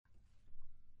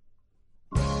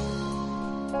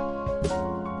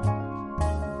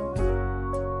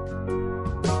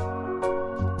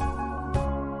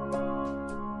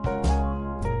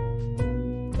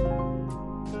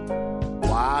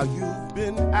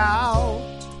out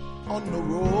on the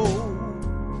road,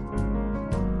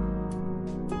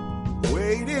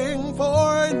 waiting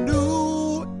for a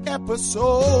new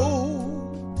episode.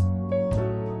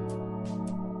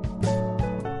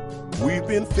 We've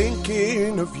been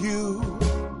thinking of you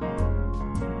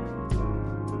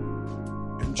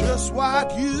and just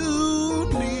what you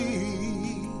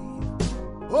need.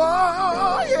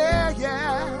 Oh, yeah,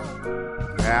 yeah.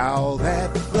 Now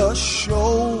that the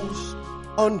show's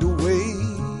underway,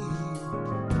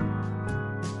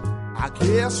 I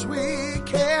guess we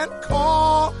can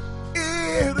call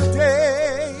it a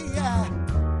day.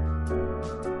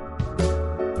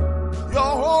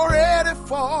 You're ready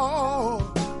for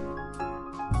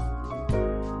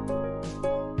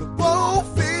the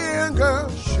Bowfinger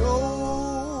Show.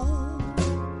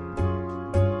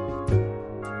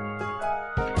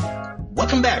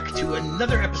 Welcome back to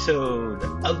another episode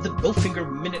of the Bowfinger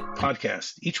Minute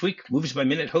Podcast. Each week, Movies by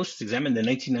Minute hosts examine the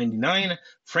 1999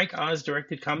 Frank Oz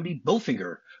directed comedy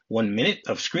Bowfinger, 1 minute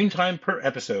of screen time per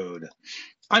episode.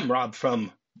 I'm Rob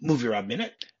from Movie Rob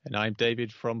Minute. And I'm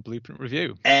David from Blueprint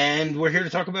Review. And we're here to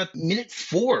talk about Minute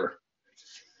 4.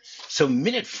 So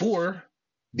Minute 4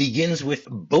 begins with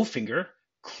Bowfinger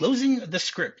closing the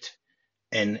script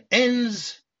and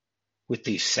ends with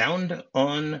the sound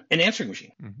on an answering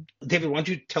machine. Mm-hmm. David, why don't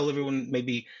you tell everyone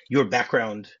maybe your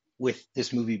background with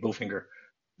this movie, Bowfinger,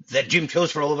 that Jim chose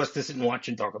for all of us to sit and watch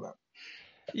and talk about?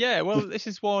 Yeah, well, this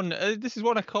is one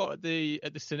I caught at the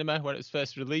cinema when it was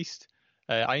first released.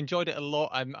 I enjoyed it a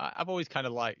lot. I've always kind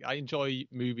of I enjoy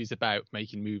movies about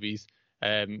making movies.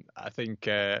 I think,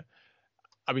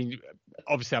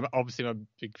 obviously I'm a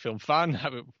big film fan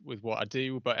with what I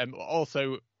do, but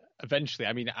also eventually,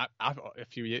 I've a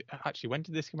few years, actually, when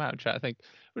did this come out? I'm trying to think.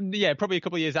 Yeah, probably a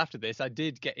couple of years after this, I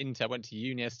went to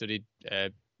uni, I studied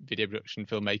video production,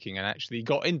 filmmaking, and actually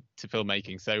got into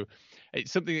filmmaking. So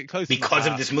it's something that close because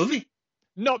of this movie.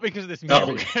 Not because of this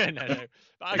movie. Oh. No.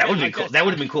 That would have been cool. That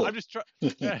would have been cool.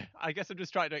 I guess I'm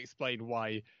just trying to explain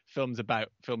why films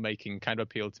about filmmaking kind of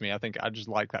appeal to me. I think I just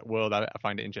like that world. I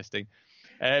find it interesting.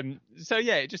 So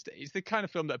yeah, it's the kind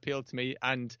of film that appealed to me,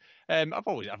 and I've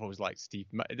always liked Steve.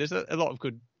 There's a lot of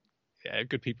good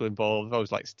people involved. I've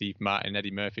always liked Steve Martin, Eddie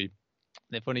Murphy.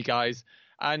 They're funny guys,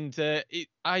 and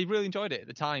I really enjoyed it at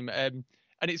the time. And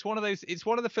it's one of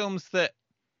the films that,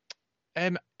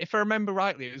 if I remember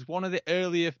rightly, it was one of the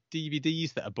earlier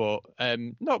DVDs that I bought.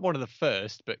 Not one of the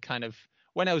first, but kind of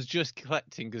when I was just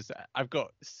collecting, because I've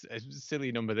got a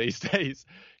silly number these days,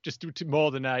 just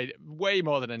way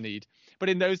more than I need. But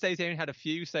in those days, I only had a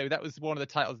few, so that was one of the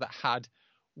titles that had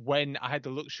when I had the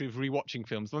luxury of rewatching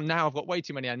films. Well, now I've got way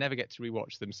too many; I never get to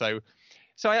rewatch them. So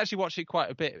I actually watched it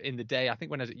quite a bit in the day. I think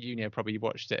when I was at uni, I probably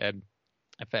watched it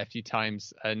a fair few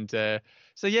times, and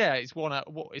so yeah, it's one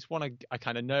I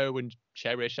kind of know and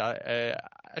cherish. I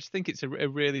just think it's a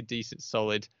really decent,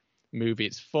 solid movie.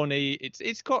 It's funny.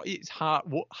 It's got its heart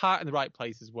in the right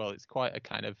place as well. It's quite a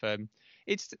kind of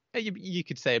you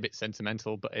could say a bit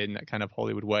sentimental, but in that kind of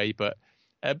Hollywood way. But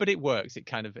it works.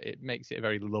 It makes it a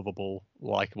very lovable,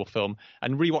 likable film.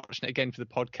 And rewatching it again for the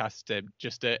podcast, I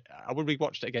would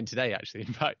rewatch it again today, actually,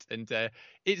 in fact, and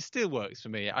it still works for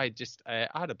me. I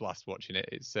had a blast watching it.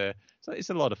 It's a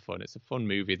lot of fun. It's a fun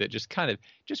movie that just kind of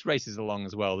races along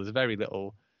as well. There's very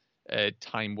little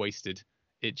time wasted.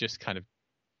 It just kind of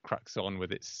cracks on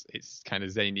with its kind of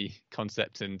zany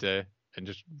concept and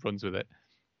just runs with it.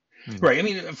 Right.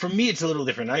 For me, it's a little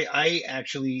different. I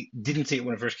actually didn't see it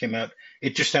when it first came out.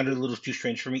 It just sounded a little too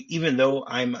strange for me, even though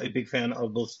I'm a big fan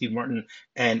of both Steve Martin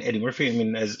and Eddie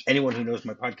Murphy. As anyone who knows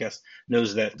my podcast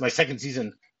knows that my second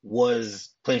season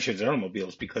was Planes, Trains, and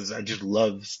Automobiles, because I just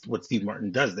love what Steve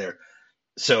Martin does there.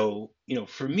 So,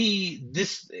 for me,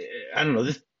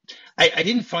 I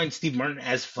didn't find Steve Martin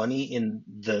as funny in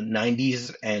the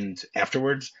 90s and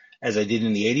afterwards as I did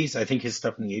in the 80s. I think his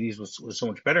stuff in the 80s was so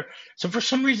much better. So for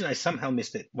some reason, I somehow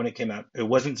missed it when it came out. It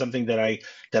wasn't something that I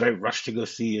rushed to go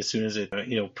see as soon as it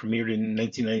premiered in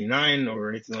 1999 or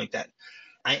anything like that.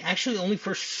 I actually only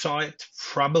first saw it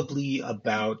probably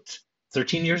about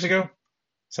 13 years ago,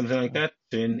 something like that,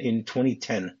 in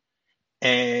 2010.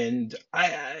 And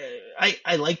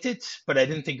I liked it, but I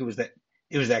didn't think it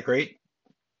was that great.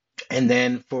 And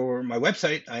then for my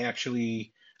website, I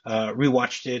actually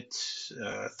rewatched it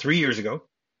 3 years ago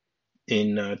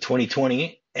in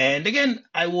 2020. And again,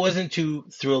 I wasn't too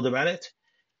thrilled about it.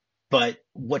 But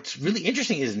what's really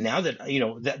interesting is now that,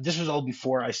 that this was all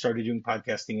before I started doing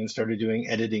podcasting and started doing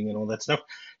editing and all that stuff.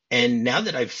 And now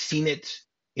that I've seen it,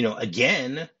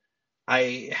 again,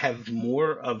 I have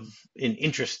more of an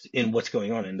interest in what's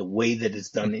going on, in the way that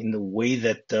it's done, in the way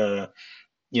that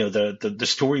the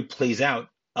story plays out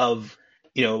of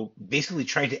basically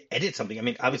trying to edit something. I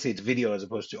mean, obviously it's video as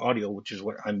opposed to audio, which is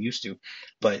what I'm used to,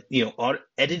 but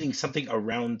editing something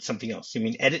around something else. I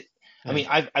mean, edit. I Yeah. mean,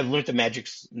 I've learned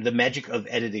the magic of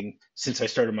editing since I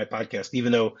started my podcast.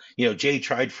 Even though Jay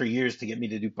tried for years to get me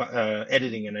to do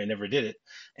editing, and I never did it.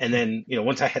 And then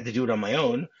once I had to do it on my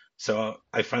own, so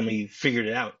I finally figured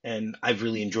it out, and I've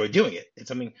really enjoyed doing it. It's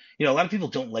something a lot of people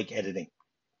don't like editing,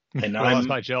 and Well, that's I'm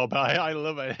my job. I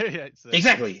love it. Yeah,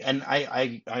 exactly, and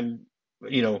I'm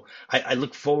I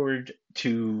look forward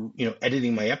to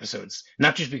editing my episodes,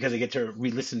 not just because I get to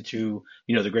re-listen to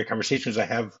the great conversations I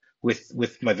have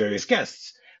with my various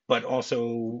guests, but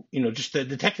also just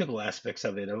the technical aspects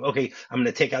of it. Of, okay, I'm going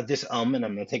to take out this and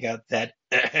I'm going to take out that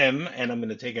and I'm going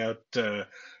to take out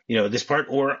this part,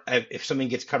 or if something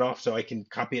gets cut off, so I can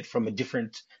copy it from a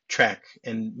different track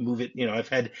and move it. I've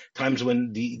had times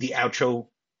when the outro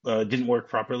didn't work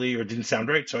properly or didn't sound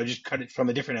right, so I just cut it from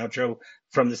a different outro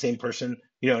from the same person,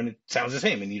 and it sounds the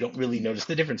same, and you don't really notice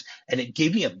the difference. And it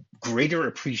gave me a greater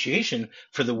appreciation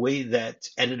for the way that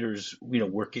editors,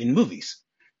 work in movies.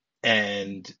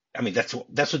 And I mean, that's what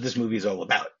this movie is all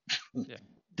about. Yeah.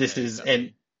 This Yeah, is,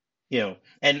 exactly.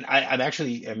 and I'm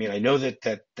actually, I mean, I know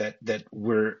that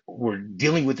we're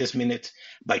dealing with this minute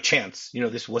by chance.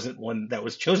 This wasn't one that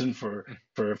was chosen for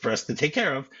us to take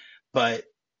care of, but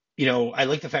I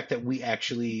like the fact that we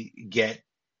actually get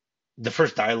the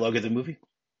first dialogue of the movie,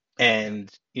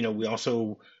 and we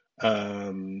also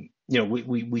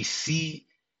we see,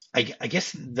 I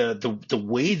guess, the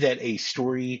way that a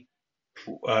story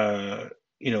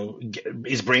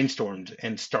is brainstormed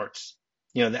and starts,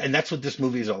 and that's what this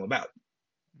movie is all about.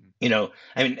 I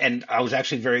mean, and I was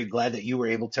actually very glad that you were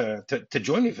able to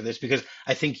join me for this, because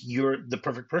I think you're the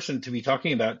perfect person to be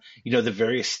talking about the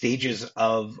various stages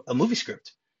of a movie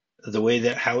script, the way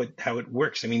that how it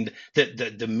works. I mean,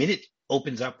 the minute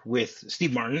opens up with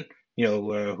Steve Martin,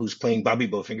 who's playing Bobby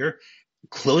Bowfinger,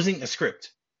 closing a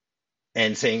script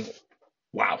and saying,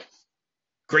 "Wow,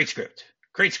 great script,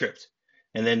 great script,"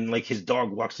 and then like his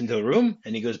dog walks into the room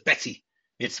and he goes, "Betsy,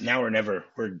 it's now or never.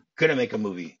 We're gonna make a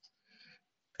movie."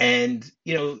 And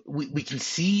we can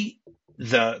see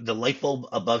the light bulb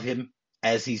above him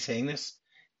as he's saying this,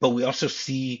 but we also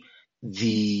see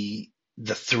the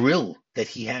thrill that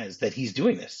he has that he's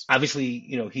doing this. Obviously,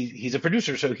 he's a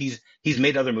producer, so he's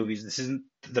made other movies. This isn't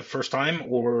the first time,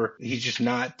 or he's just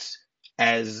not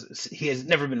he has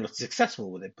never been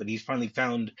successful with it, but he's finally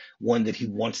found one that he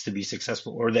wants to be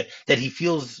successful, or that he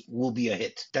feels will be a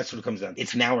hit. That's what it comes down to.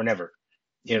 It's now or never.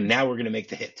 Now we're going to make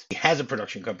the hit. He has a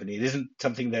production company. It isn't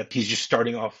something that he's just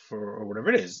starting off or whatever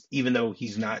it is, even though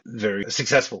he's not very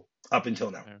successful up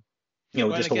until now. Well,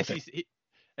 This I whole guess thing.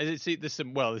 there's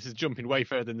some. Well, this is jumping way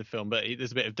further in the film, but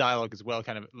there's a bit of dialogue as well,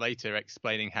 kind of later,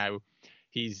 explaining how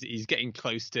he's getting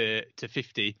close to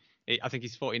 50. I think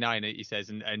he's 49, he says,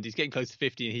 and he's getting close to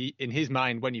 50. And he, in his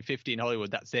mind, when you're 50 in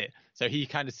Hollywood, that's it. So he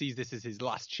kind of sees this as his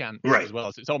last chance as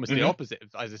well. So it's almost the opposite,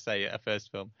 as I say, a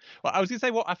first film. Well, I was going to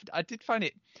say, what I did find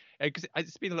it, because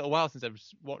it's been a little while since I've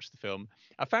watched the film.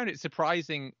 I found it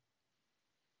surprising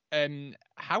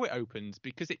how it opens,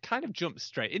 because it kind of jumps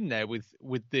straight in there with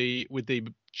the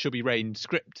Chubby Rain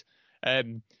script.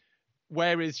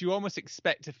 Whereas you almost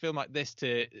expect a film like this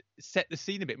to set the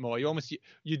scene a bit more.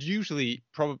 You'd usually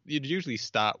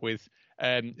start with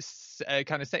kind of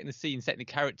setting the scene, setting the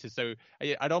characters. So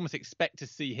I'd almost expect to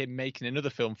see him making another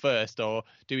film first, or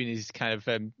doing his kind of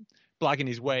blagging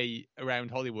his way around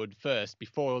Hollywood first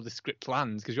before the script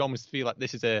lands, because you almost feel like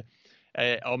this is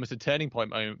almost a turning point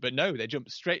moment. But no, they jump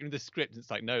straight into the script.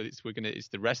 It's like, no, it's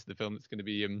the rest of the film that's going to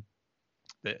be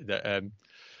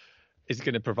is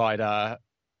going to provide our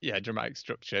dramatic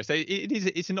structure. So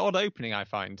it's an odd opening, I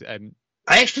find.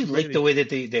 I actually like the way that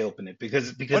they open it,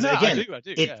 because again, I do,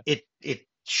 it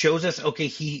shows us, okay,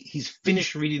 he's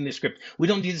finished reading the script. We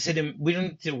don't need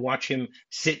to watch him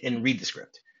sit and read the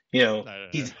script. We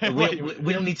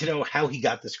don't need to know how he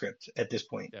got the script at this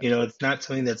point. It's not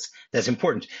something that's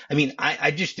important. I mean,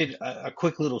 I just did a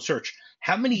quick little search.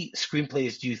 How many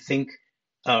screenplays do you think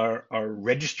are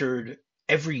registered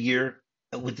every year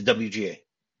with the WGA?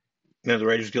 The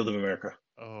Writers Guild of America.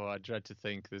 Oh, I dread to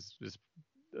think there's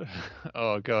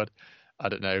oh God, I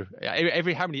don't know.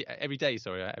 Every day?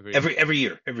 Sorry, every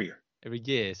year. Every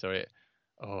year, sorry.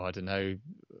 Oh, I don't know.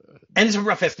 And it's a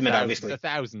rough estimate, obviously.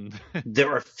 1,000.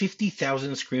 There are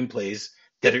 50,000 screenplays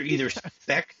that are either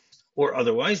spec or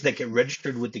otherwise that get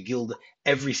registered with the guild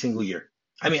every single year.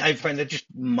 I mean, I find that just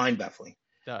mind-baffling.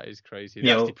 That is crazy.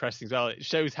 That's depressing as well. It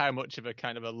shows how much of a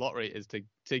kind of a lottery it is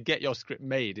to get your script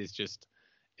made. Is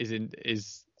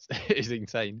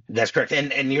insane. That's correct.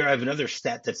 And here I have another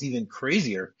stat that's even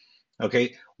crazier.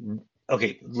 Okay.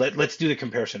 Okay, let's do the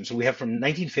comparison. So we have from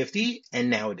 1950 and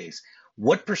nowadays.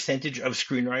 What percentage of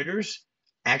screenwriters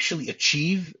actually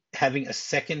achieve having a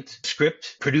second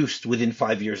script produced within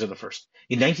 5 years of the first?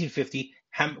 In 1950,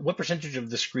 what percentage of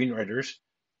the screenwriters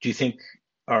do you think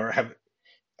are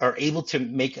able to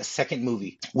make a second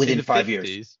movie In within the 5 years?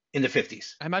 50s, In the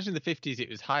 50s. I imagine the 50s it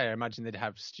was higher. I imagine they'd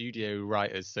have studio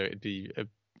writers, so it'd be,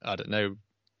 I don't know,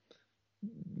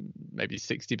 maybe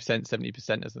 60%,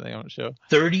 70% or something. I'm not sure.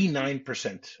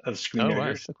 39% of Oh, wow,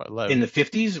 screenwriters it's still quite low. in the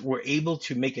 50s were able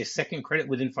to make a second credit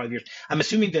within 5 years. I'm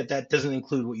assuming that that doesn't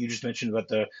include what you just mentioned about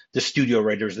the studio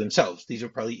writers themselves. These are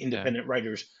probably Yeah, independent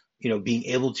writers, being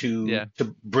able yeah,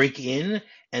 to break in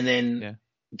and then yeah,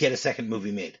 get a second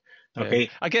movie made. yeah. Okay.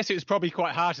 I guess it was probably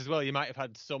quite harsh as well. You might have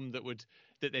had some that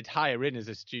they'd hire in as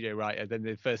a studio writer, then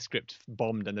the first script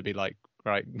bombed, and they'd be like,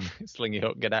 right, sling your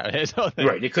hook, get out of here. Sort of thing.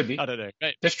 Right. It could be. I don't know.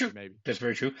 That's true. Maybe. That's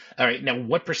very true. All right. Now,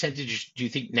 what percentage do you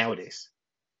think nowadays?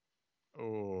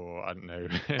 Oh, I don't know.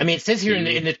 I mean, it says here in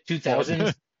Two, the one.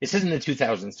 2000s, it says in the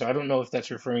 2000s, so I don't know if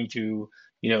that's referring to,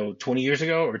 20 years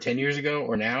ago or 10 years ago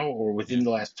or now or Yeah. within the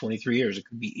last 23 years. It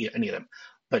could be any of them.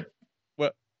 But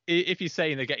Well, if you're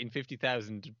saying they're getting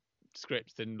 50,000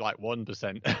 scripts, then like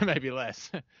 1%, maybe less.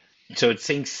 so it's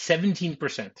saying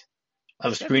 17%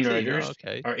 of 17. Oh, screenwriters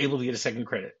okay. are able to get a second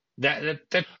credit.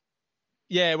 That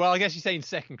Yeah, well, I guess you're saying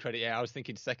second credit. Yeah, I was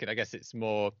thinking second. I guess it's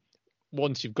more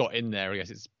once you've got in there. I guess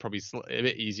it's probably a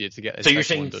bit easier to get. so you're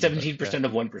saying 17%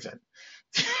 of 1%.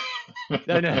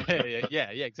 No,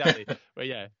 yeah, exactly. Well,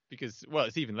 yeah, because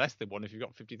it's even less than one if you've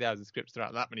got 50,000 scripts. There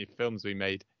aren't that many films we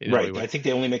made in Right. Hollywood. I think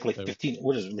they only make like So, 15.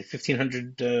 What is it? Like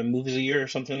 1,500 movies a year or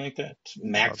something like that,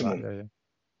 maximum.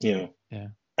 yeah. Yeah.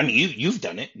 I mean, you've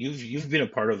done it. You've been a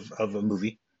part of a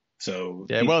movie. So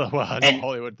Yeah, well, not and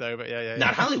Hollywood though, but yeah.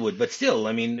 not Hollywood, but still,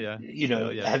 I mean, Yeah,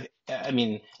 still, yeah.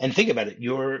 and think about it.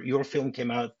 Your film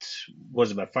came out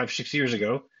was about 5-6 years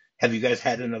ago. Have you guys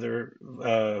had another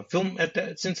film at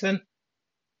that since then?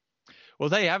 Well,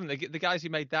 they haven't. The guys who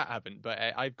made that haven't. But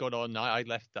I've gone on. I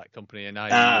left that company, and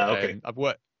Okay. I've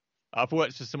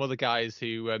worked for some other guys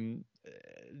who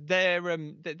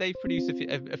they produce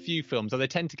a few films, or they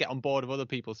tend to get on board with other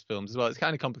people's films as well. It's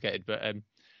kind of complicated, but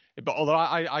although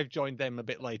I've joined them a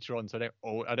bit later on, so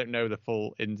I don't know the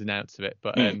full ins and outs of it.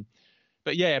 But in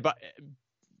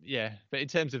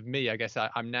terms of me, I guess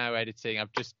I'm now editing.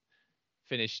 I've just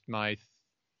finished my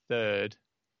third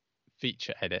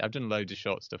feature edit. I've done loads of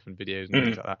short stuff and videos and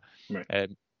things like that. Right.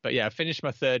 But yeah, I finished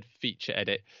my third feature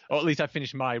edit, or at least I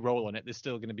finished my role on it. There's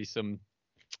still going to be some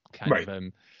kind of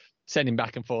sending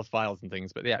back and forth files and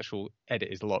things, but the actual edit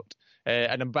is locked.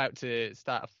 And I'm about to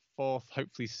start a fourth,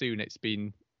 hopefully soon.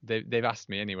 They've asked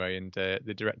me anyway, and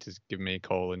the director's given me a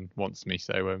call and wants me.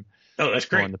 So that's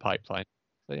great. in the pipeline.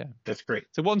 So yeah, that's great.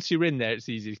 So once you're in there, it's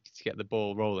easy to get the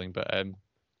ball rolling. But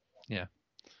yeah.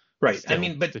 Right. I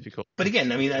mean, but difficult. But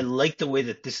again, I mean, I like the way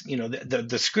that this,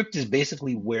 the script is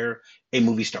basically where a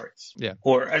movie starts. Yeah.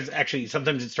 Or actually,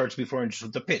 sometimes it starts before and just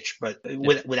with the pitch, but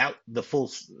without the full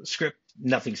script,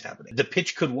 nothing's happening. The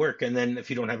pitch could work, and then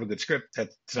if you don't have a good script,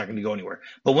 that's not going to go anywhere.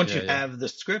 But once you have the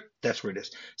script, that's where it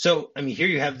is. So, I mean, here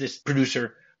you have this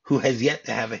producer who has yet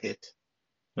to have a hit.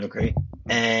 Okay.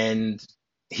 And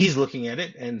he's looking at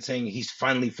it and saying he's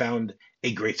finally found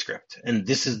a great script. And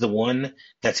this is the one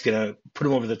that's going to put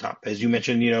him over the top. As you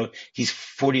mentioned, he's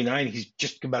 49. He's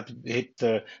just about to hit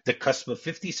the cusp of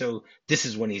 50. So this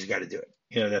is when he's got to do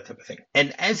it, that type of thing.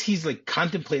 And as he's like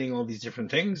contemplating all these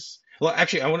different things, well,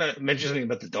 actually, I want to mention something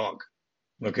about the dog.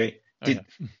 Okay.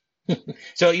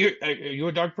 So are you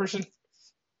a dog person?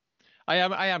 I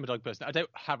am a dog person. I don't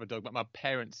have a dog, but my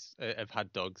parents have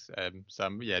had dogs, so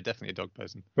I'm definitely a dog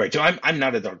person. Right. So I'm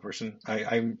not a dog person.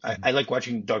 I like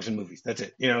watching dogs in movies. That's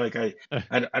it. Like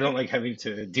I don't like having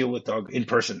to deal with dog in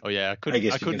person. Oh yeah, I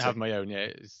couldn't have my own.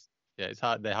 It's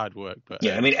hard. They're hard work, but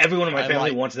I mean, everyone in my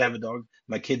family wants to have a dog.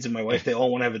 My kids and my wife, they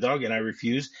all want to have a dog, and I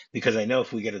refuse because I know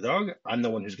if we get a dog, I'm the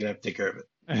one who's going to have to take care of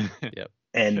it. Yep.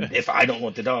 And if I don't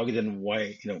want the dog, then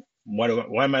why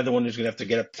am I the one who's going to have to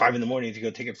get up 5 a.m. to go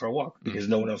take it for a walk because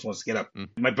no one else wants to get up?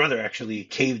 My brother actually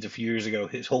caved a few years ago.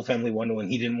 His whole family wanted one.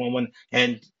 He didn't want one,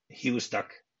 and he was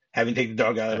stuck having to take the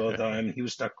dog out all the time. He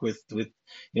was stuck with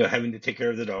having to take care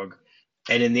of the dog.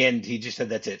 And in the end, he just said,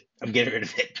 "That's it. I'm getting rid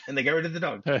of it." And they got rid of the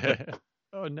dog.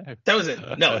 Oh no, that was it.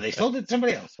 No, they sold it to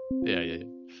somebody else. Yeah.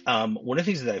 One of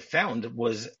the things that I found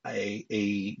was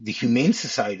the Humane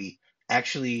Society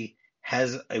actually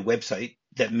has a website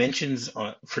that mentions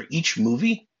for each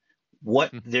movie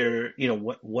what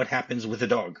what happens with the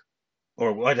dog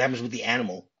or what happens with the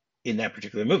animal in that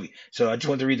particular movie. So I just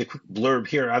wanted to read the quick blurb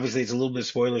here. Obviously, it's a little bit of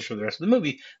spoilers for the rest of the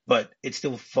movie, but it's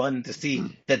still fun to see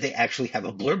that they actually have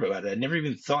a blurb about it. I never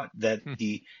even thought that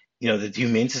the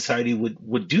Humane Society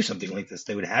would do something like this.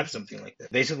 They would have something like this.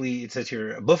 Basically, it says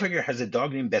here, Bowfinger has a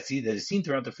dog named Betsy that is seen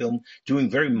throughout the film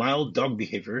doing very mild dog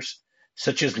behaviors,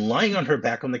 such as lying on her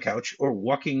back on the couch or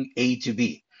walking A to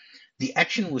B. The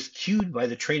action was cued by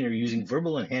the trainer using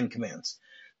verbal and hand commands.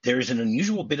 There is an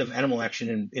unusual bit of animal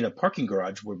action in a parking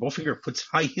garage where Bowfinger puts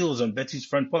high heels on Betsy's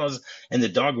front paws and the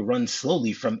dog runs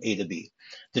slowly from A to B.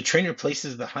 The trainer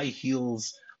places the high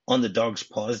heels on the dog's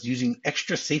paws using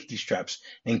extra safety straps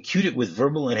and cued it with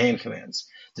verbal and hand commands.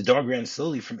 The dog ran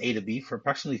slowly from A to B for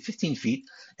approximately 15 feet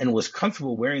and was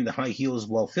comfortable wearing the high heels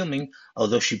while filming,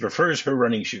 although she prefers her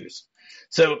running shoes.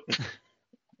 So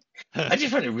I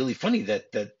just find it really funny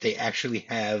that they actually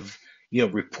have,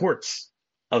 reports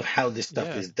of how this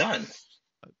stuff is done.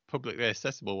 Publicly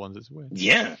accessible ones, it's weird.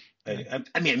 Yeah.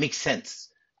 I mean, it makes sense.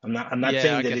 I'm not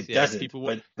saying that it doesn't,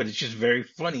 but it's just very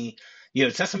funny.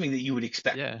 It's not something that you would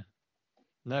expect. Yeah.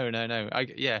 No. I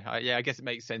guess it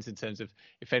makes sense in terms of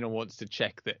if anyone wants to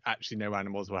check that actually no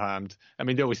animals were harmed. I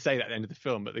mean, they always say that at the end of the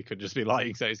film, but they could just be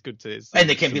lying. So it's good to. And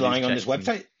they can't be lying on this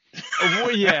website.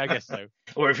 Well, yeah, I guess so.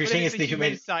 Or if you're saying it's the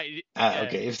Humane Society,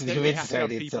 okay, if it's the Humane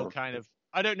Society itself.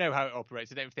 I don't know how it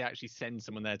operates. I don't know if they actually send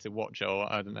someone there to watch,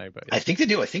 or I don't know. But I think they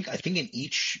do. I think in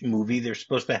each movie they're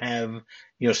supposed to have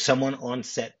someone on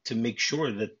set to make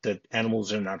sure that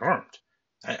animals are not harmed.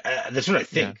 That's what I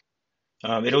think.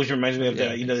 Yeah. It always reminds me of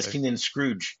the scene in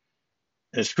Scrooged,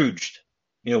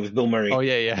 with Bill Murray. Oh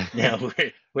yeah.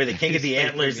 Where they can't get the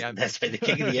antlers. That's right. They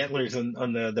can't get the antlers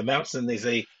on the mouse, and they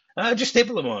say, just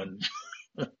staple them on.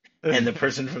 And the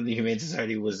person from the Humane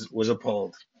Society was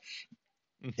appalled.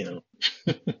 That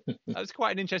was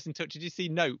quite an interesting touch. Did you see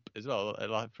Nope as well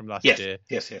from last year?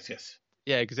 Yes.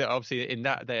 Yeah, because obviously in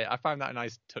that I found that a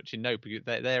nice touch in Nope.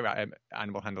 They're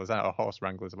animal handlers or horse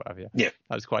wranglers or whatever. Yeah,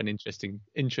 that was quite an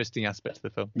interesting aspect of the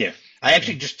film. Yeah, I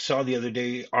actually just saw the other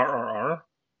day RRR,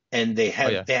 and they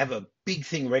have a big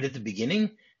thing right at the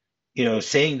beginning,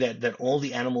 saying that all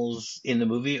the animals in the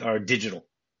movie are digital.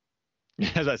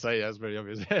 As I say, that's very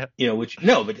obvious. But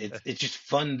it's just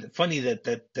funny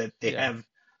that they have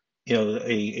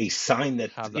a sign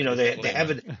that they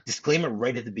have a disclaimer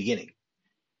right at the beginning.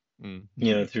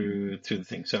 Through the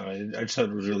thing. So I just thought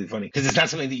it was really funny because it's not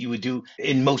something that you would do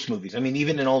in most movies. I mean,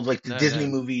 even in all like the Disney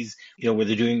movies, where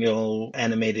they're doing all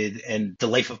animated and The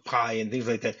Life of Pi and things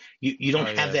like that, you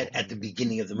don't have that at the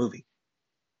beginning of the movie.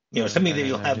 Something that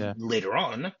you'll have later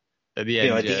on. At the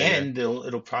end,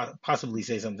 it'll possibly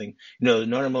say something. No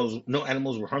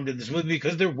animals were harmed in this movie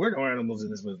because there were no animals in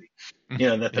this movie.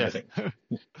 That type of thing.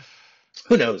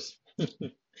 Who knows?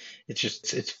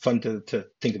 It's fun to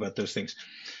think about those things.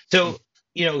 So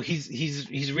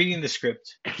he's reading the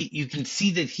script. You can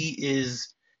see that he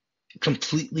is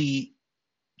completely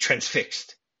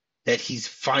transfixed. That he's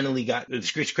finally got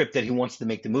this great script that he wants to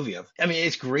make the movie of. I mean,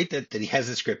 it's great that he has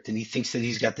a script and he thinks that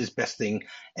he's got this best thing,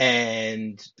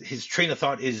 and his train of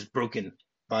thought is broken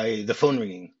by the phone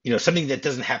ringing. Something that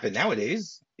doesn't happen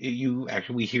nowadays. You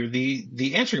actually hear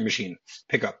the answering machine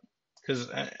pick up. Because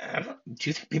do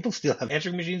you think people still have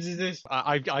answering machines these days?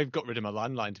 I've got rid of my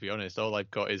landline, to be honest. All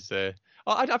I've got is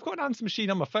I've got an answer machine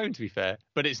on my phone, to be fair,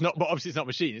 but it's not. But obviously, it's not a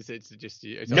machine. It's just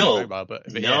mobile. But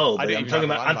I'm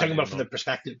talking about from the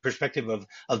perspective of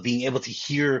being able to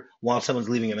hear while someone's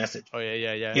leaving a message. Oh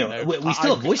yeah. We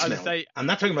still have voicemail. I'm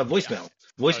not talking about voicemail.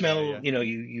 Voicemail,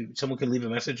 you someone can leave a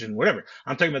message and whatever.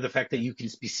 I'm talking about the fact that you can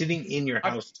be sitting in your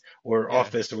house or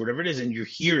office or whatever it is, and you're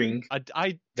hearing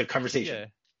the conversation. Yeah.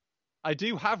 I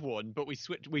do have one, but we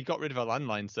got rid of our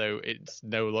landline, so it's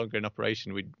no longer in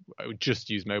operation. We just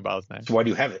use mobiles now. So why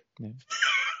do you have it? Yeah.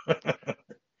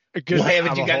 Why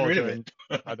haven't you gotten rid of it?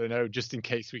 I don't know, just in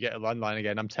case we get a landline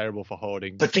again. I'm terrible for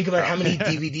hoarding. But think about how many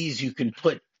DVDs you can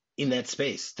put in that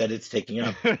space that it's taking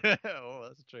up. Oh,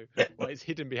 that's true. Well, it's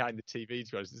hidden behind the TV,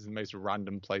 to be honest. It's the most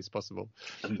random place possible.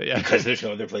 Because there's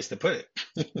no other place to put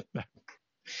it.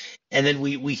 And then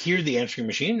we hear the answering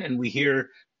machine, and we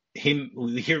hear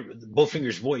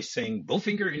Bowfinger's voice saying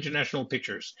Bowfinger International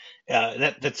Pictures.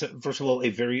 That's first of all a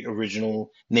very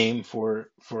original name for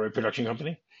a production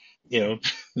company.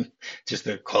 Just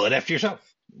to call it after yourself.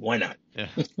 Why not? Yeah.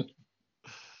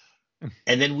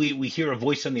 And then we hear a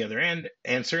voice on the other end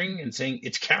answering and saying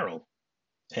it's Carol.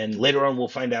 And later on we'll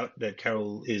find out that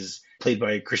Carol is played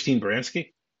by Christine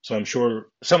Baranski. So I'm sure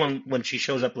someone, when she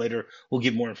shows up later, will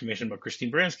give more information about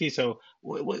Christine Baranski. So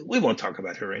we won't talk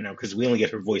about her right now because we only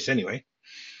get her voice anyway.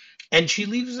 And she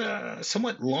leaves a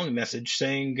somewhat long message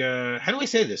saying, how do I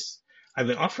say this? I've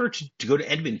been offered to go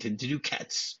to Edmonton to do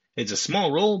Cats. It's a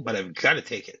small role, but I've got to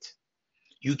take it.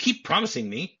 You keep promising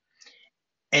me.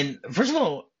 And first of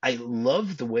all, I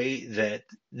love the way that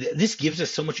this gives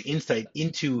us so much insight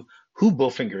into who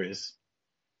Bowfinger is.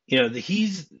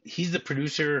 He's the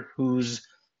producer who's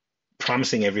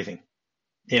promising everything.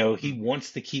 He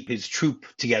wants to keep his troupe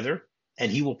together,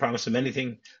 and he will promise them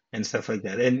anything and stuff like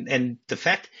that. And the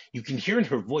fact you can hear in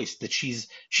her voice that she's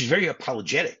very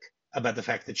apologetic about the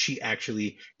fact that she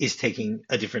actually is taking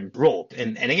a different role.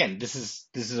 And again, this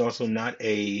is also not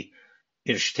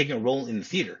she's taking a role in the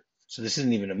theater, so this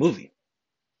isn't even a movie.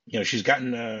 She's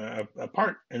gotten a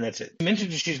part, and that's it. You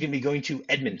mentioned that she's going to be going to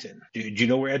Edmonton. Do you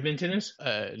know where Edmonton is?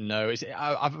 No,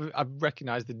 I've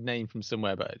recognized the name from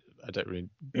somewhere, but I don't really.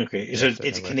 Okay, so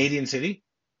it's a Canadian city.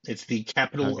 It's the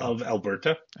capital of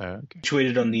Alberta,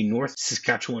 situated on the North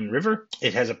Saskatchewan River.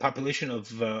 It has a population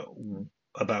of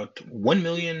about 1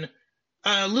 million,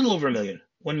 a little over a million,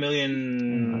 1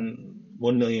 million,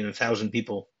 1,000,000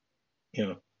 people.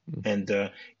 And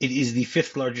it is the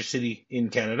 5th largest city in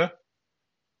Canada,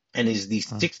 and is the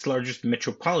 6th largest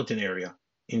metropolitan area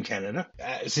in Canada.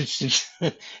 Since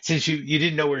you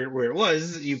didn't know where it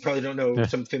was, you probably don't know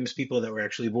some famous people that were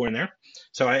actually born there.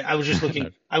 So I was just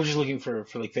looking. I was just looking for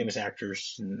like famous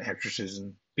actors and actresses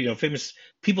and famous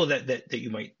people that you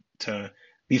might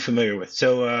be familiar with.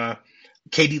 So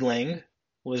Katie Lang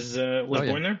was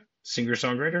born there, singer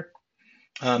songwriter.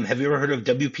 Have you ever heard of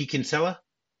W.P. Kinsella?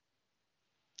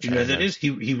 Do you know who that is?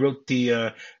 He wrote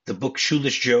the book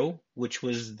Shoeless Joe, which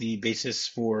was the basis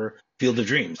for Field of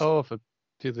Dreams. Oh, for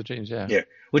Field of Dreams, yeah. Yeah,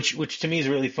 which to me is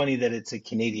really funny that it's a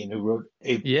Canadian who wrote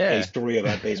a story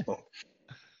about baseball.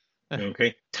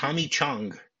 Okay, Tommy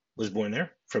Chong was born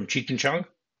there, from Cheech and Chong.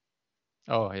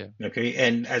 Oh, yeah. Okay,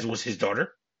 and as was his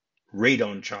daughter,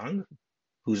 Raydon Chong,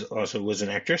 who's also was an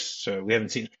actress. So I haven't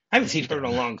seen her in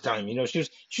a long time. She was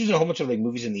in a whole bunch of like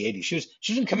movies in the 80s. She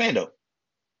was in Commando.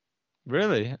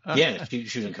 Really? Yeah, she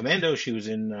was in Commando. She was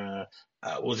in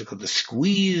what was it called, The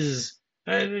Squeeze.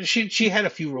 She had a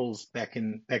few roles back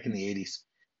in the 80s.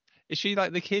 Is she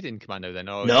like the kid in Commando then?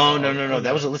 Or, no.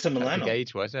 That was Alyssa Milano. The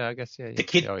age was, I guess, yeah. The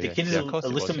kid is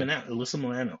Alyssa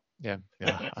Milano. Yeah,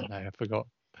 I know, I forgot.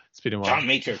 It's been a while. John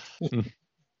Matrix.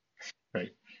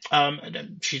 Right.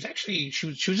 She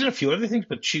was in a few other things,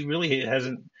 but she really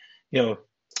hasn't.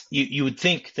 You would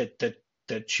think that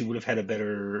she would have had a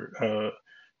better,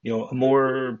 a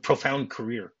more profound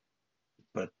career,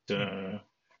 but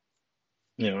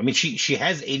she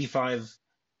has 85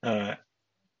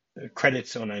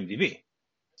 credits on IMDb,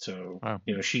 so wow.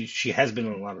 She has been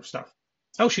on a lot of stuff.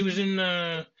 Oh, she was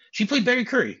in. She played Barry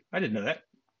Curry. I didn't know that.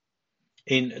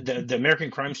 In the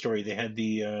American Crime Story, they had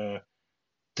the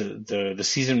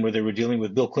season where they were dealing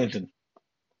with Bill Clinton.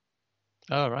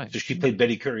 Oh, right. So she played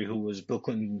Betty Curry, who was Bill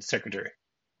Clinton's secretary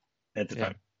at the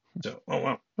time. So, oh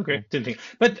wow, okay, didn't think.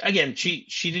 But again, she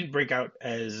didn't break out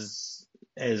as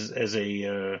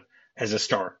a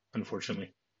star,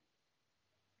 unfortunately.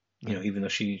 Even though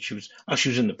she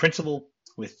was in The Principal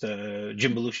with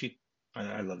Jim Belushi.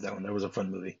 I love that one. That was a fun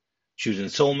movie. She was in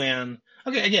Soul Man.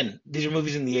 Okay, again, these are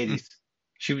movies in the 80s.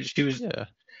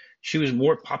 She was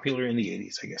more popular in the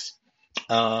 80s, I guess.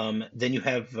 Then you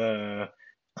have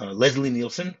Leslie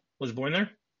Nielsen was born there.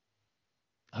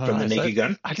 From The Naked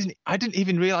Gun. I didn't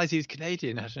even realize he was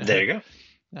Canadian. There you go.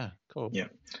 Yeah, cool. Yeah.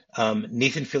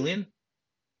 Nathan Fillion.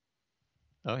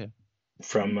 Oh yeah.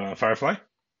 From Firefly.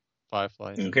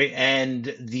 Firefly. Okay,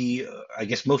 and the I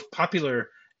guess most popular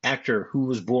actor who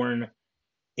was born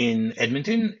in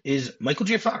Edmonton is Michael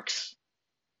J. Fox.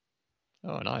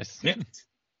 Oh, nice. Yeah.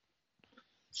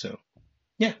 So,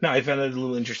 yeah, no, I found it a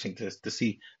little interesting to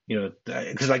see,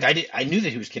 because I knew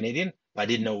that he was Canadian, but I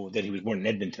didn't know that he was born in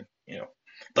Edmonton,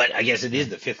 But I guess it is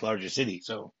the 5th largest city,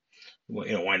 so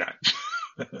why not?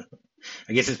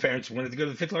 I guess his parents wanted to go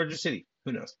to the 5th largest city.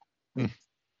 Who knows?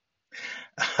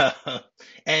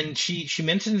 And she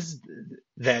mentions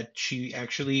that she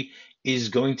actually is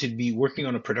going to be working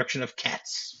on a production of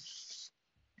Cats.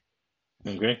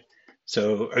 Okay,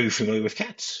 so are you familiar with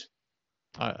Cats?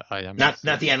 I am. Not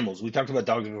the animals. We talked about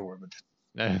dogs before, but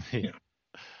the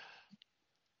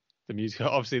music.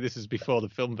 Obviously, this is before the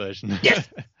film version. Yes,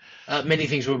 many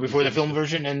things were before the film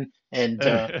version,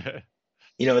 and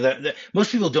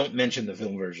most people don't mention the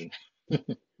film version.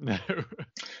 No.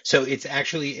 So it's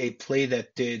actually a play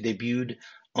that debuted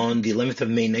on the 11th of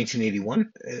May,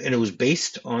 1981, and it was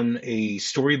based on a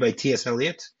story by T.S.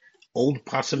 Eliot, Old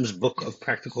Possum's Book of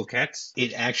Practical Cats.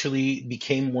 It actually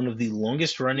became one of the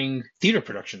longest running theater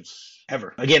productions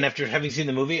ever. Again, after having seen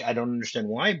the movie, I don't understand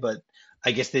why, but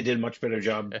I guess they did a much better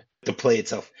job. The play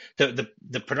itself,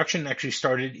 the production actually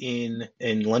started in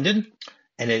London,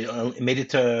 and it made it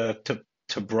to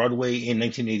Broadway in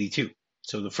 1982.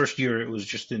 So the first year it was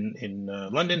just in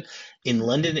London. In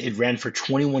London, it ran for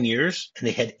 21 years, and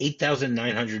they had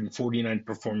 8,949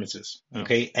 performances.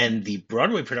 Okay, and the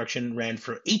Broadway production ran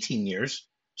for 18 years.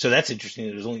 So that's interesting.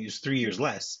 It was only used 3 years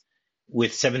less,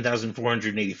 with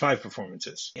 7,485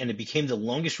 performances. And it became the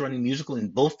longest running musical in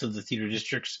both of the theater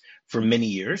districts for many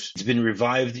years. It's been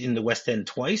revived in the West End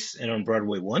twice and on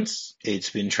Broadway once. It's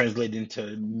been translated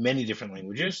into many different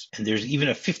languages. And there's even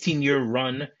a 15-year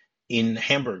run in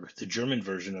Hamburg, the German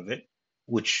version of it,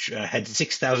 which had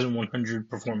 6,100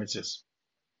 performances.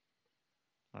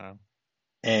 Wow.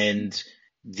 And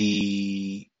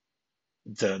the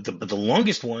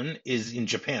longest one is in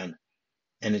Japan.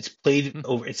 And it's played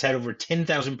over. It's had over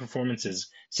 10,000 performances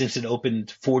since it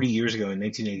opened 40 years ago in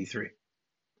 1983.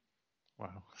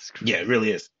 Wow, that's crazy. Yeah, it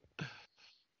really is.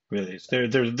 Really is. There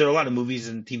are a lot of movies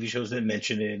and TV shows that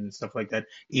mention it and stuff like that,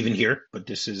 even here. But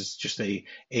this is just a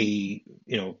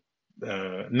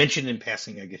mention in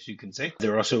passing, I guess you can say.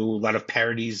 There are also a lot of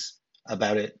parodies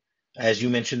about it. As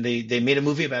you mentioned, they made a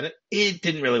movie about it. It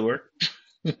didn't really work,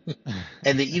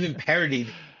 and they even parodied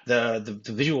the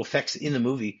visual effects in the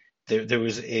movie. There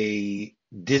was a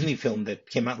Disney film that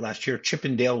came out last year, Chip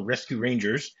 'n Dale Rescue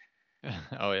Rangers.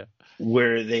 Oh yeah,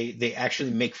 where they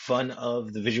actually make fun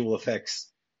of the visual effects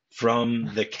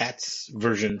from the Cats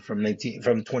version from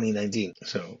 2019.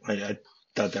 So I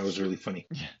thought that was really funny.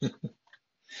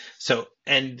 So,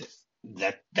 and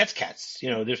that's Cats.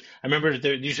 I remember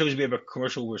there used to always be a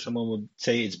commercial where someone would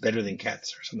say it's better than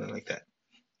Cats or something like that,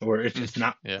 or it's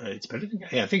not. Yeah. It's better than.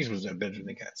 Yeah, I think it was better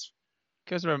than Cats.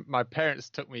 Because my parents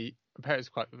took me. My parents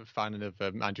were quite a fan of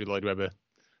Andrew Lloyd Webber,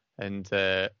 and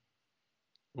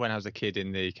when I was a kid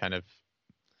in the kind of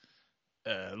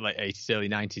late 80s, early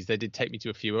 90s, they did take me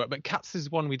to a few. But Cats is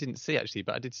one we didn't see actually,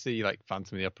 but I did see like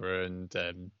Phantom of the Opera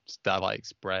and Starlight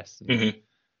Express and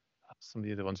some of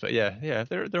the other ones. But yeah,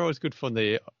 they're always good fun.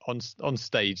 They on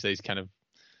stage these kind of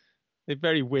they're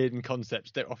very weird in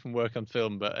concepts. Don't often work on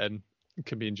film, but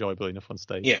can be enjoyable enough on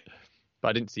stage. Yeah. But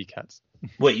I didn't see Cats.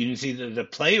 Wait, you didn't see the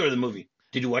play or the movie?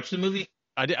 Did you watch the movie?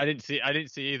 I didn't see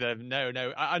either. No.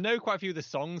 I know quite a few of the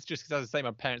songs just because, as I say,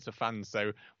 my parents are fans,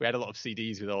 so we had a lot of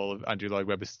CDs with all of Andrew Lloyd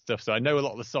Webber's stuff. So I know a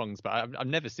lot of the songs, but I've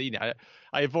never seen it.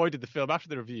 I avoided the film after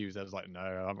the reviews. I was like, no,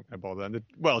 I'm not going to bother. And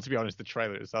to be honest, the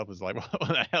trailer itself was like, what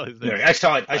the hell is this? No, I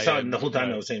saw it. I saw it, and the whole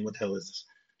time I was saying, "What the hell is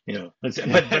this?"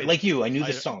 But like you, I knew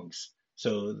the songs,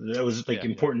 so that was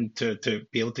important to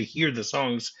be able to hear the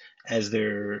songs as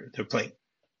they're playing.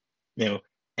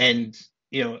 And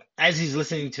as he's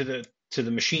listening to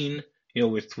the machine,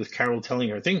 with Carol telling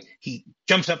her thing, he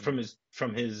jumps up from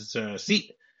his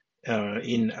seat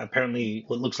in apparently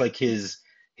what looks like his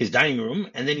dining room,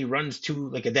 and then he runs to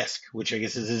like a desk, which I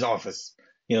guess is his office.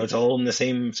 It's all in the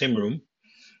same room,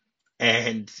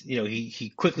 and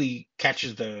he quickly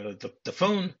catches the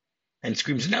phone and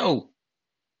screams no.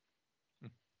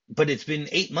 But it's been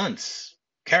 8 months.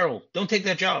 Carol, don't take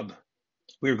that job.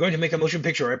 We were going to make a motion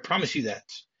picture. I promise you that.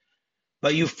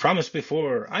 But you've promised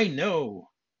before. I know.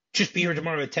 Just be here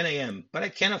tomorrow at 10 a.m. But I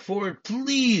can't afford.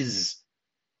 Please.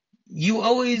 You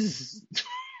always.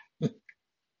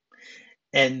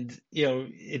 And,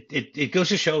 it goes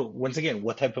to show, once again,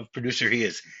 what type of producer he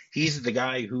is. He's the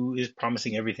guy who is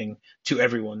promising everything to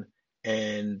everyone.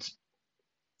 And,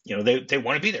 they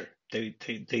want to be there.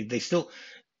 They still,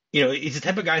 he's the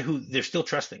type of guy who they're still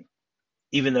trusting.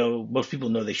 Even though most people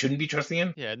know they shouldn't be trusting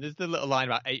him. Yeah, and there's the little line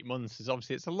about 8 months. Is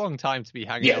obviously it's a long time to be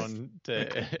hanging on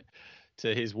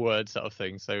to his word, sort of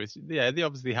thing. So they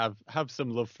obviously have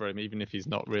some love for him, even if he's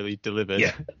not really delivered.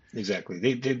 Yeah, exactly.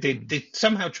 They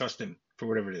somehow trust him for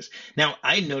whatever it is. Now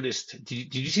I noticed.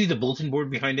 Did you see the bulletin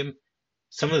board behind him?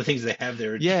 Some of the things they have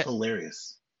there are just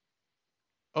hilarious.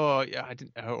 Oh yeah, I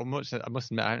didn't. I must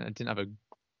admit, I didn't have a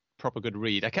proper good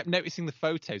read. I kept noticing the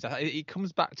photos. It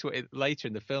comes back to it later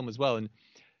in the film as well, and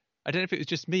I don't know if it was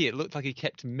just me. It looked like he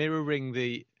kept mirroring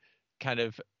the kind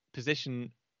of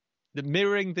position, the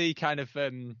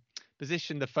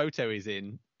position the photo is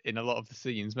in a lot of the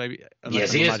scenes. Maybe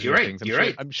yes, he is. You're right. You're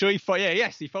right. I'm sure he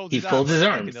folds his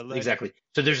arms. Exactly.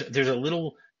 So there's a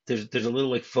little. There's a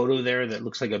little like photo there that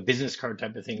looks like a business card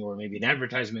type of thing, or maybe an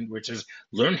advertisement where it says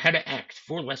 "Learn how to act: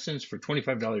 4 lessons for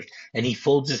 $25." And he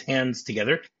folds his hands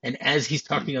together, and as he's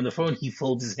talking on the phone, he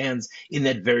folds his hands in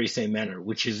that very same manner,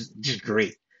 which is just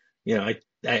great.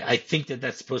 I think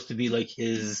that's supposed to be like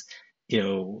his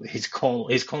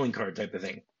calling card type of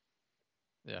thing.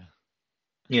 Yeah.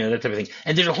 that type of thing.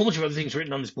 And there's a whole bunch of other things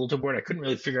written on this bulletin board. I couldn't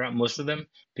really figure out most of them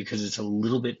because it's a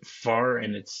little bit far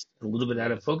and it's a little bit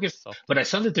out of focus. Soft. But I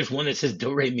saw that there's one that says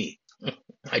do re mi.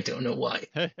 I don't know why.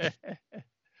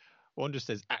 One just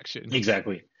says action.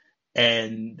 Exactly.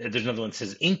 And there's another one that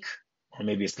says ink, or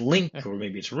maybe it's link, or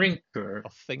maybe it's rink, or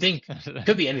think.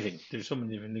 Could be anything. There's so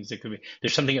many different things that could be.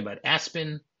 There's something about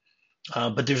Aspen,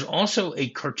 but there's also a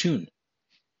cartoon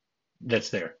that's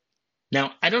there.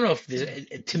 Now, I don't know if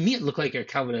this, to me, it looked like a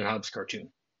Calvin and Hobbes cartoon.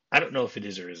 I don't know if it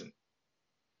is or isn't.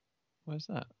 Where's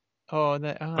that? Oh, on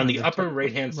the upper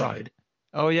right-hand side.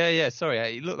 Oh, yeah. Sorry,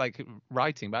 it looked like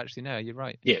writing, but actually, no, you're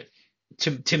right. Yeah.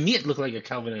 To me, it looked like a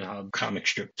Calvin and Hobbes comic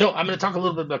strip. So I'm going to talk a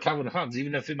little bit about Calvin and Hobbes,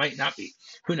 even if it might not be.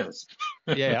 Who knows?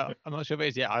 Yeah, I'm not sure if it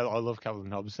is. Yeah, I love Calvin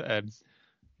and Hobbes.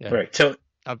 Yeah. Right. So,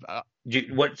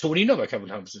 what do you know about Calvin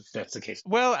and Hobbes? If that's the case.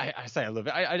 Well, I say I love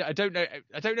it. I don't know.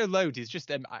 I don't know loads. It's just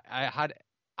I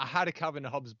had a Calvin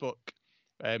and Hobbes book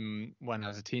when I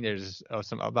was a teenager or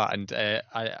something like that, and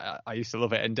I used to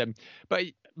love it. And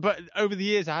but over the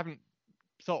years I haven't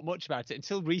thought much about it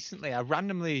until recently. I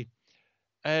randomly.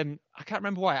 I can't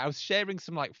remember why. I was sharing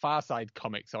some like Far Side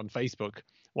comics on Facebook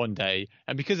one day,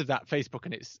 and because of that, Facebook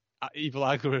and its evil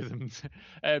algorithms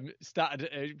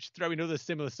started throwing other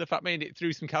similar stuff at me, and it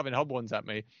threw some Calvin Hobbes ones at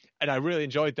me, and I really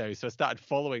enjoyed those, so I started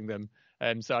following them.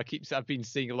 So I've been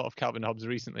seeing a lot of Calvin Hobbes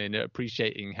recently and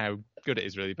appreciating how good it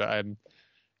is, really. But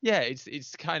yeah,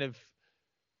 it's kind of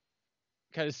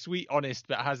sweet, honest,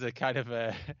 but has a kind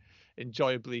of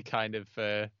enjoyably kind of.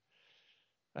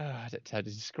 I don't know how to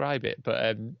describe it,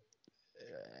 but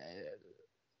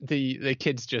the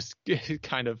kids just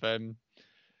kind of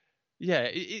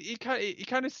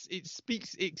it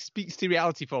speaks to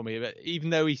reality for me. But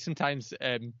even though he sometimes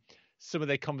some of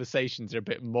their conversations are a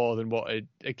bit more than what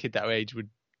a kid that age would.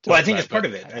 Well, I think it's part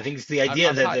of it. I think it's the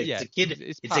idea that it's a kid.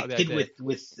 It's a kid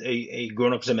with a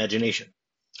grown-up's imagination.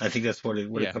 I think that's what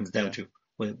it comes down to.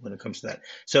 When it comes to that.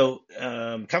 So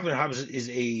Calvin and Hobbes is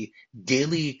a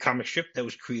daily comic strip that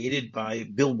was created by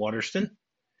Bill Waterston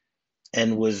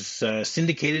and was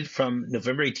syndicated from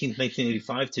November 18th,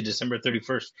 1985 to December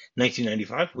 31st,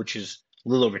 1995, which is a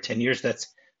little over 10 years.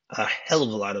 That's a hell of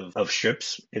a lot of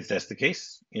strips, if that's the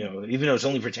case. Even though it's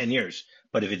only for 10 years,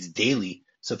 but if it's daily,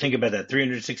 so think about that,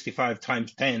 365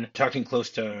 times 10, talking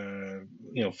close to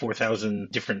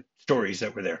 4,000 different stories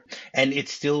that were there. And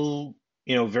it's still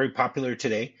very popular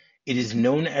today. It is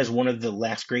known as one of the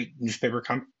last great newspaper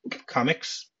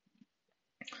comics.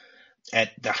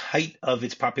 At the height of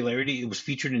its popularity, it was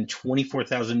featured in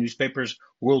 24,000 newspapers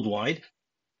worldwide.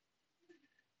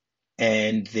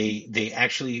 And they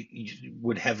actually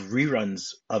would have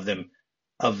reruns of them,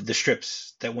 of the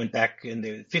strips that went back in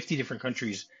the 50 different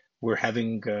countries were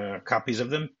having copies of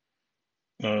them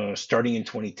starting in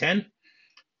 2010.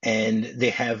 And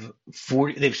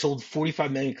they've sold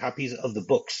 45 million copies of the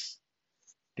books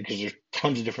because there's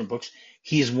tons of different books.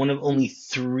 He is one of only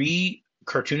 3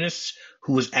 cartoonists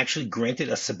who was actually granted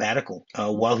a sabbatical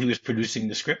while he was producing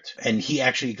the script. And he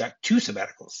actually got 2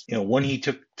 sabbaticals. One he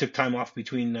took time off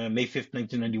between May 5th,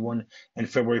 1991 and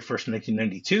February 1st,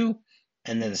 1992.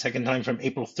 And then the second time from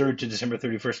April 3rd to December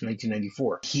 31st,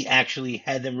 1994. He actually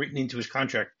had them written into his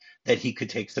contract that he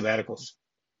could take sabbaticals,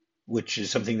 which is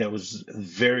something that was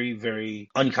very, very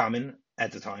uncommon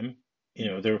at the time.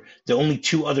 There are only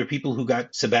 2 other people who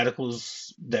got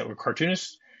sabbaticals that were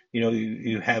cartoonists.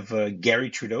 You have Gary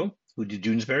Trudeau, who did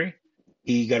Doonesbury.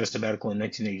 He got a sabbatical in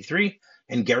 1983,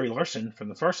 and Gary Larson from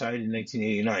the Far Side in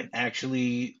 1989.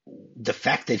 Actually, the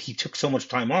fact that he took so much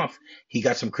time off, he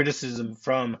got some criticism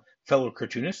from fellow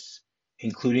cartoonists,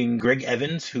 including Greg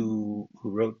Evans, who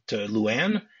wrote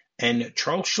Luann, and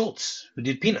Charles Schultz, who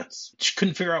did Peanuts. Just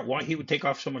couldn't figure out why he would take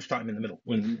off so much time in the middle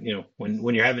when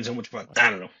you're having so much fun.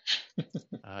 I don't know.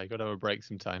 You got to have a break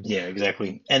sometimes. Yeah,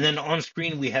 exactly. And then on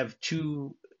screen we have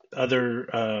 2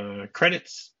 other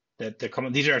credits that come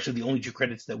on. These are actually the only 2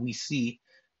 credits that we see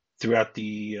throughout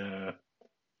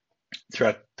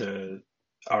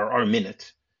our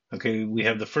minute. Okay, we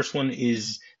have the first one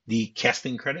is the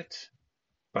casting credit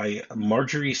by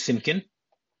Marjorie Simkin,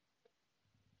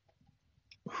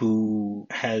 who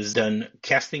has done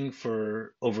casting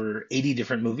for over 80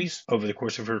 different movies over the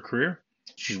course of her career.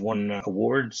 She's won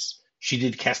awards. She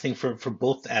did casting for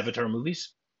both Avatar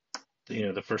movies,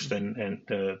 the first and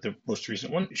the most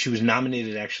recent one. She was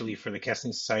nominated actually for the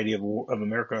Casting Society of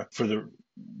America for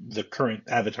the current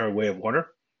Avatar Way of Water,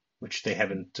 which they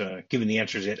haven't given the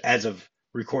answers yet as of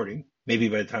recording. Maybe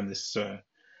by the time this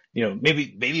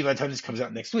maybe by the time this comes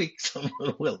out next week,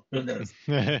 someone will. Who knows?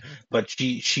 But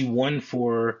she won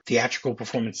for theatrical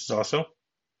performances also.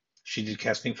 She did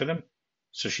casting for them.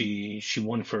 So she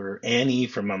won for Annie,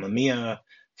 for Mamma Mia,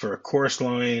 for a chorus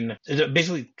line.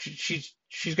 Basically,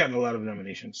 she's gotten a lot of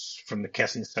nominations from the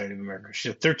Casting Society of America. She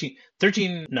had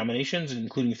 13 nominations,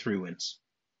 including 3 wins.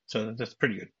 So that's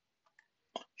pretty good.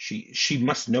 She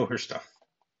must know her stuff.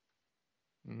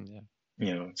 Yeah.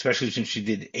 You know, especially since she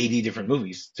did 80 different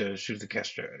movies. She was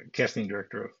the casting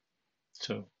director of.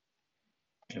 So,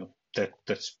 you know,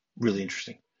 that's really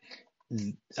interesting.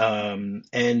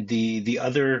 And the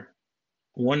other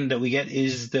one that we get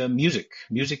is the music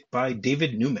by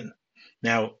David Newman.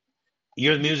 Now,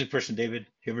 you're the music person, David.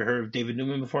 You ever heard of David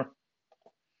Newman before?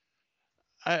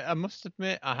 I must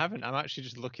admit I haven't. I'm actually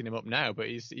just looking him up now, but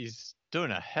he's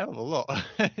done a hell of a lot.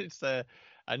 It's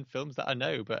and films that I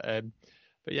know, but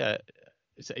yeah,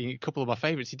 it's a couple of my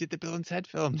favorites. He did the Bill and Ted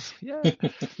films. Yeah.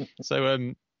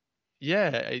 So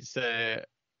yeah, it's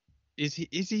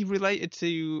is he related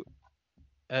to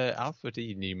Alfred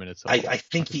E. Newman at all? I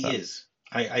think he is.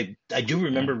 I do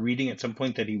remember reading at some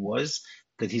point that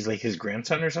he's like his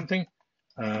grandson or something.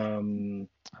 I'll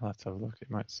have to have a look.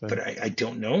 It might say, but I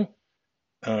don't know.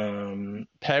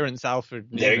 Parents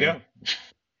Alfred Newman. There you go.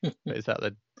 Is that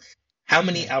the? How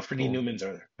many Alfred E. Newmans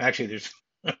are there? Actually, there's.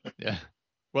 Yeah.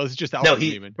 Well, it's just Alfred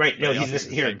Newman. Right. No, he's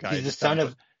the son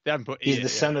of. He's the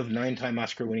son of 9-time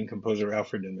Oscar-winning composer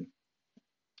Alfred Newman.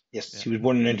 Yes, he was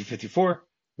born in 1954,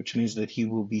 which means that he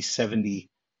will be 70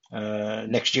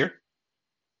 next year.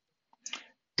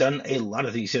 Done a lot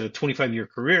of things. He had a 25-year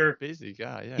career. Busy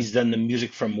guy, yeah. He's done the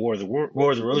music from War of the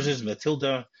Roses,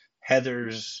 Matilda,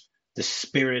 Heathers, The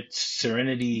Spirits,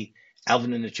 Serenity,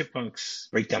 Alvin and the Chipmunks,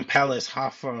 Breakdown Palace,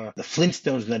 Hoffa, The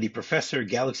Flintstones, Nutty Professor,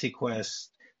 Galaxy Quest,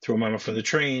 Throw Mama for the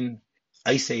Train,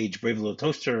 Ice Age, Brave Little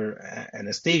Toaster,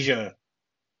 Anastasia.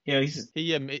 You know, he's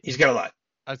got a lot.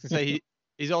 I was going to say,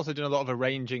 he's also done a lot of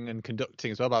arranging and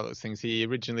conducting as well about those things. He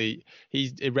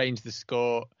arranged the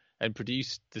score and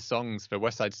produced the songs for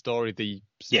West Side Story, the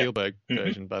Spielberg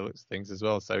version by looks of things as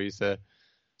well. So he's a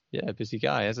busy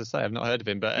guy. As I say, I've not heard of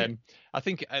him, but I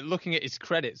think looking at his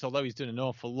credits, although he's done an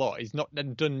awful lot, he's not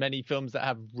done many films that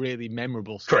have really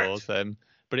memorable scores.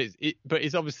 But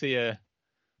it's obviously a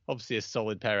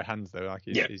solid pair of hands though. Like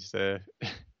he's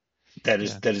that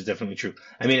is definitely true.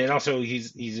 I mean, and also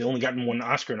he's only gotten 1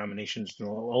 Oscar nominations for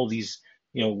all these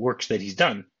works that he's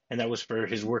done, and that was for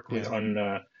his work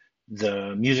on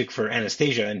the music for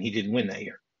Anastasia, and he didn't win that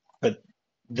year. But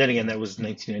then again, that was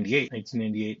 1998.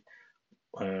 1998.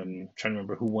 Trying to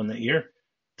remember who won that year.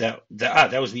 That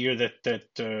was the year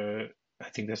that I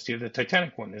think that's the year the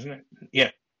Titanic won, isn't it?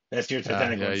 Yeah, that's the year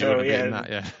Titanic won. So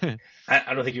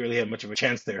I don't think you really have much of a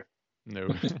chance there. No.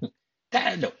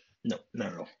 No, not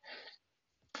at all.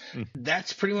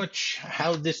 That's pretty much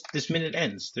how this minute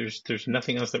ends. There's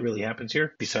nothing else that really happens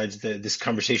here besides this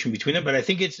conversation between them. But I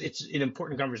think it's an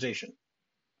important conversation.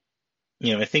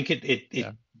 I think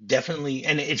it definitely,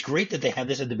 and it's great that they have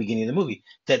this at the beginning of the movie.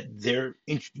 That this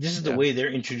is the way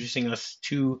they're introducing us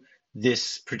to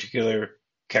this particular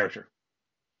character.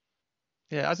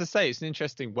 Yeah, as I say, it's an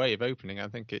interesting way of opening. I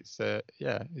think it's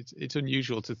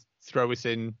unusual to throw us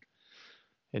in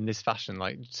this fashion,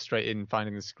 like straight in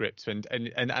finding the script, and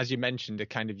as you mentioned, you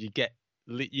get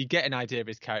an idea of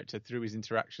his character through his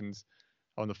interactions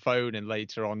on the phone and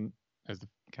later on as the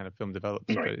kind of film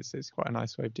develops. Right. But it's quite a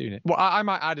nice way of doing it. Well, I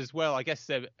might add as well, I guess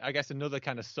another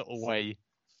kind of subtle way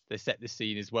they set the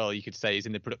scene as well, you could say, is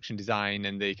in the production design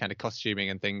and the kind of costuming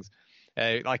and things.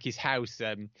 Like his house,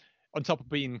 on top of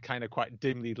being kind of quite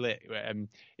dimly lit,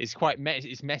 it's quite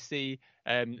it's messy.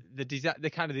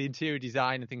 The kind of the interior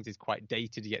design and things is quite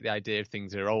dated. You get the idea of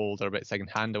things that are old or a bit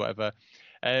secondhand or whatever.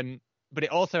 But it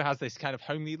also has this kind of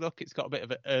homely look. It's got a bit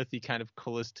of an earthy kind of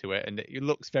colours to it, and it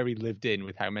looks very lived in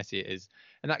with how messy it is.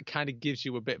 And that kind of gives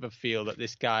you a bit of a feel that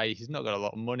this guy, he's not got a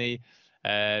lot of money,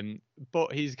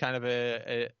 but he's kind of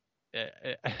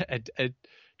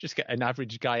just an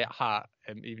average guy at heart,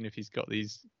 even if he's got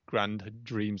these grand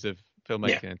dreams of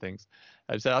filmmaking and things.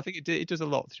 So I think it does a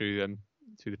lot through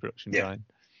the production design.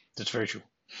 That's very true.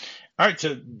 All right,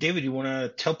 so David, you want to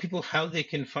tell people how they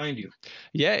can find you?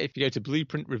 Yeah, if you go to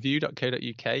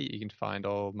blueprintreview.co.uk, you can find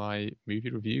all my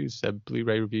movie reviews,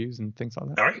 Blu-ray reviews, and things like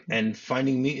that. All right, and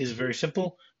finding me is very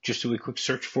simple. Just do a quick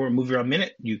search for Movie Rob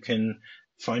Minute. You can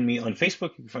find me on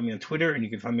Facebook, you can find me on Twitter, and you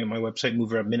can find me on my website,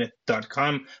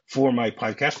 movierobminute.com, for my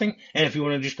podcasting. And if you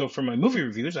want to just go for my movie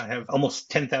reviews, I have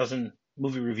almost 10,000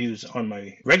 movie reviews on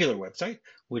my regular website,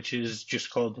 which is just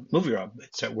called Movie Rob.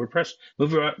 It's at WordPress,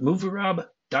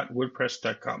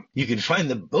 movierob.wordpress.com. You can find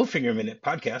the Bowfinger Minute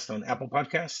podcast on Apple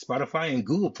Podcasts, Spotify, and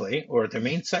Google Play, or at their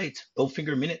main site,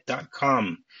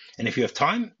 bowfingerminute.com. And if you have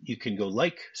time, you can go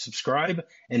like, subscribe,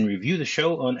 and review the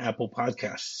show on Apple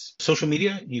Podcasts. Social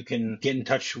media, you can get in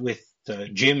touch with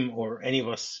Jim or any of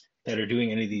us that are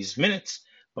doing any of these minutes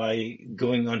by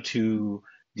going onto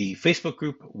the Facebook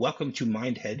group Welcome to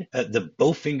Mindhead, the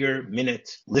Bowfinger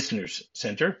Minute Listeners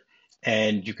Center.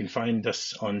 And you can find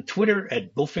us on Twitter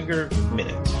at Bowfinger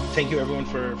Minute. Thank you everyone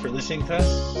for listening to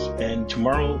us. And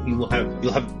tomorrow you'll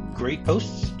have great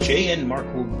posts. Jay and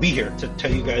Mark will be here to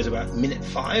tell you guys about Minute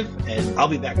 5, and I'll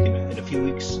be back in a few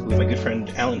weeks with my good friend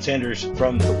Alan Sanders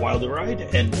from The Wilder Ride,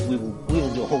 and we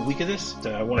will do a whole week of this.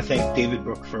 I want to thank David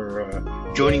Brooke for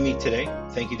joining me today.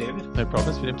 Thank you, David. No problem.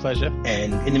 It's been a pleasure.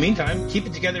 And in the meantime, keep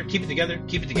it together, keep it together,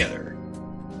 keep it together.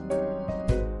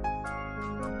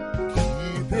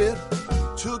 Keep it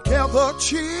together,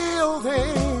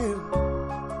 children.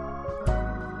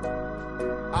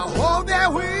 I hope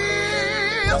that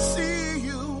we'll see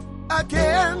you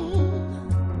again.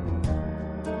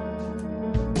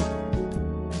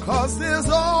 'Cause there's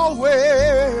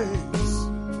always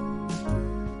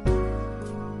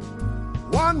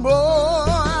one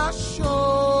more show.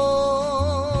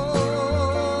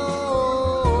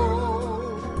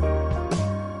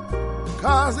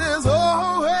 'Cause there's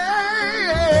always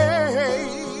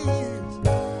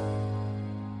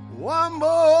one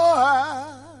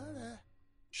more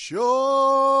show.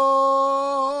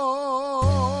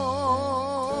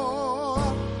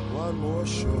 One more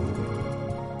show.